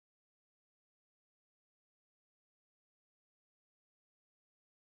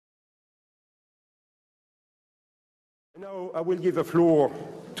Now I will give the floor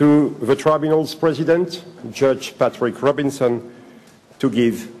to the Tribunal's President, Judge Patrick Robinson, to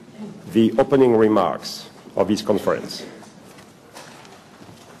give the opening remarks of this conference.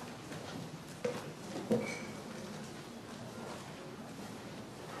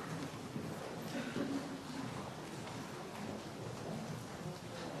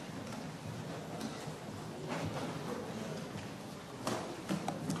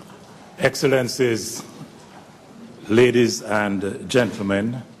 Excellencies, ladies and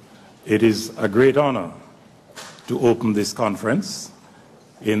gentlemen, it is a great honor to open this conference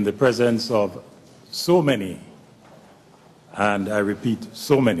in the presence of so many, and I repeat,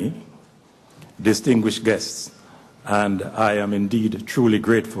 so many distinguished guests, and I am indeed truly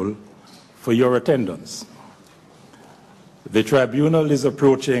grateful for your attendance. The Tribunal is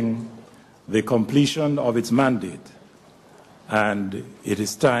approaching the completion of its mandate, and it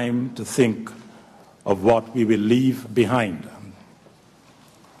is time to think of what we will leave behind.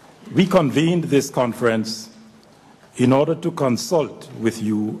 We convened this conference in order to consult with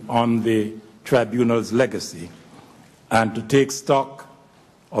you on the Tribunal's legacy and to take stock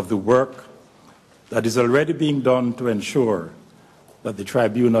of the work that is already being done to ensure that the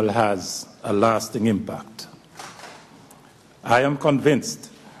Tribunal has a lasting impact. I am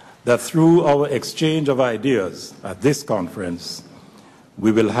convinced that through our exchange of ideas at this conference,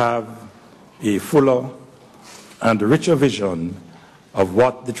 we will have a fuller and richer vision of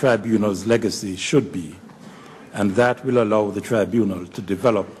what the Tribunal's legacy should be, and that will allow the Tribunal to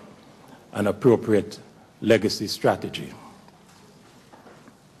develop an appropriate legacy strategy.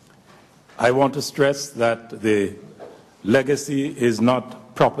 I want to stress that the legacy is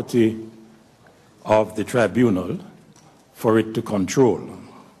not property of the Tribunal for it to control.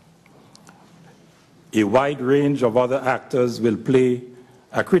 A wide range of other actors will play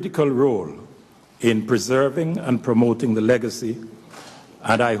a critical role in preserving and promoting the legacy,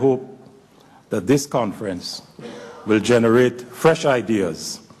 and I hope that this conference will generate fresh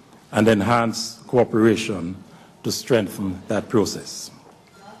ideas and enhance cooperation to strengthen that process.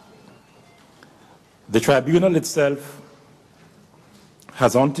 The Tribunal itself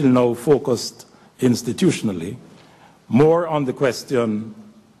has until now focused institutionally more on the question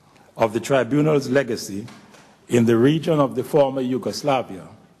of the Tribunal's legacy in the region of the former Yugoslavia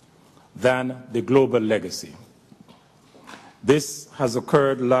than the global legacy. This has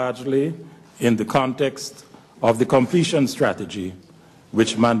occurred largely in the context of the completion strategy,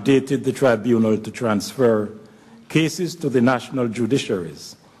 which mandated the Tribunal to transfer cases to the national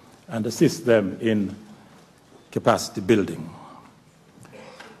judiciaries and assist them in capacity building.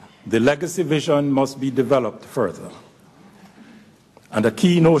 The legacy vision must be developed further. And a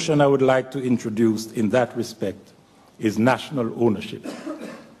key notion I would like to introduce in that respect is national ownership.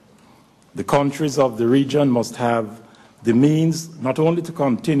 The countries of the region must have the means not only to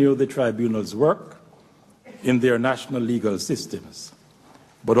continue the Tribunal's work in their national legal systems,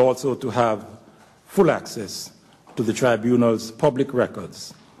 but also to have full access to the Tribunal's public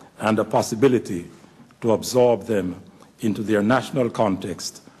records and a possibility to absorb them into their national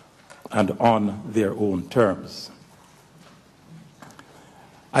context and on their own terms.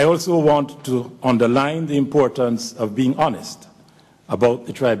 I also want to underline the importance of being honest about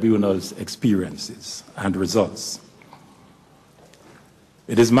the Tribunal's experiences and results.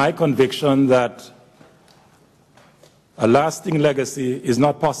 It is my conviction that a lasting legacy is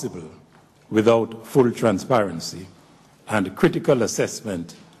not possible without full transparency and critical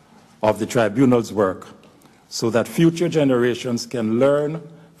assessment of the Tribunal's work so that future generations can learn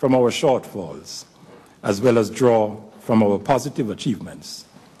from our shortfalls as well as draw from our positive achievements,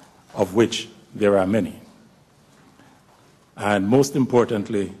 of which there are many. And most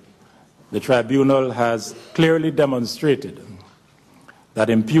importantly, the Tribunal has clearly demonstrated that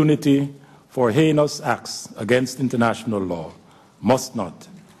impunity for heinous acts against international law must not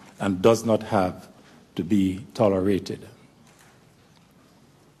and does not have to be tolerated.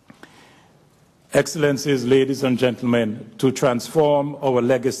 Excellencies, ladies and gentlemen, to transform our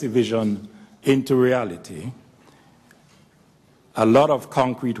legacy vision into reality, a lot of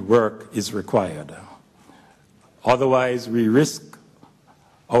concrete work is required. Otherwise, we risk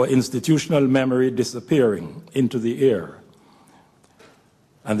our institutional memory disappearing into the air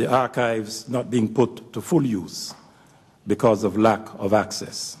and the archives not being put to full use because of lack of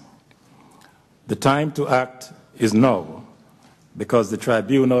access. The time to act is now, because the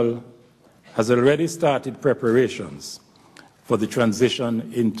Tribunal has already started preparations for the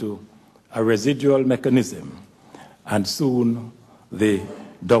transition into a residual mechanism, and soon the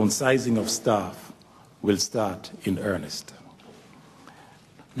downsizing of staff will start in earnest.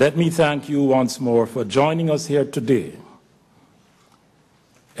 Let me thank you once more for joining us here today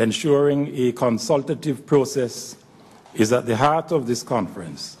Ensuring a consultative process is at the heart of this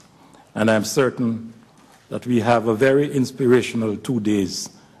conference, and I'm certain that we have a very inspirational 2 days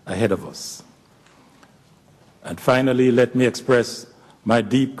ahead of us. And finally, let me express my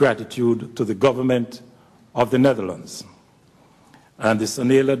deep gratitude to the government of the Netherlands and the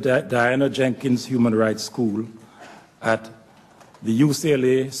Sanela Diana Jenkins Human Rights School at the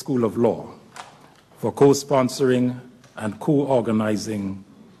UCLA School of Law for co-sponsoring and co-organizing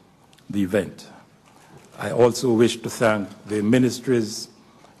the event. I also wish to thank the Ministries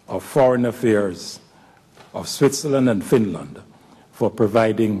of Foreign Affairs of Switzerland and Finland for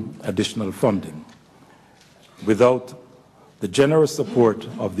providing additional funding. Without the generous support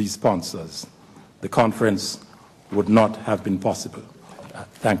of these sponsors, the conference would not have been possible.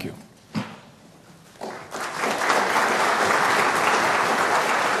 Thank you.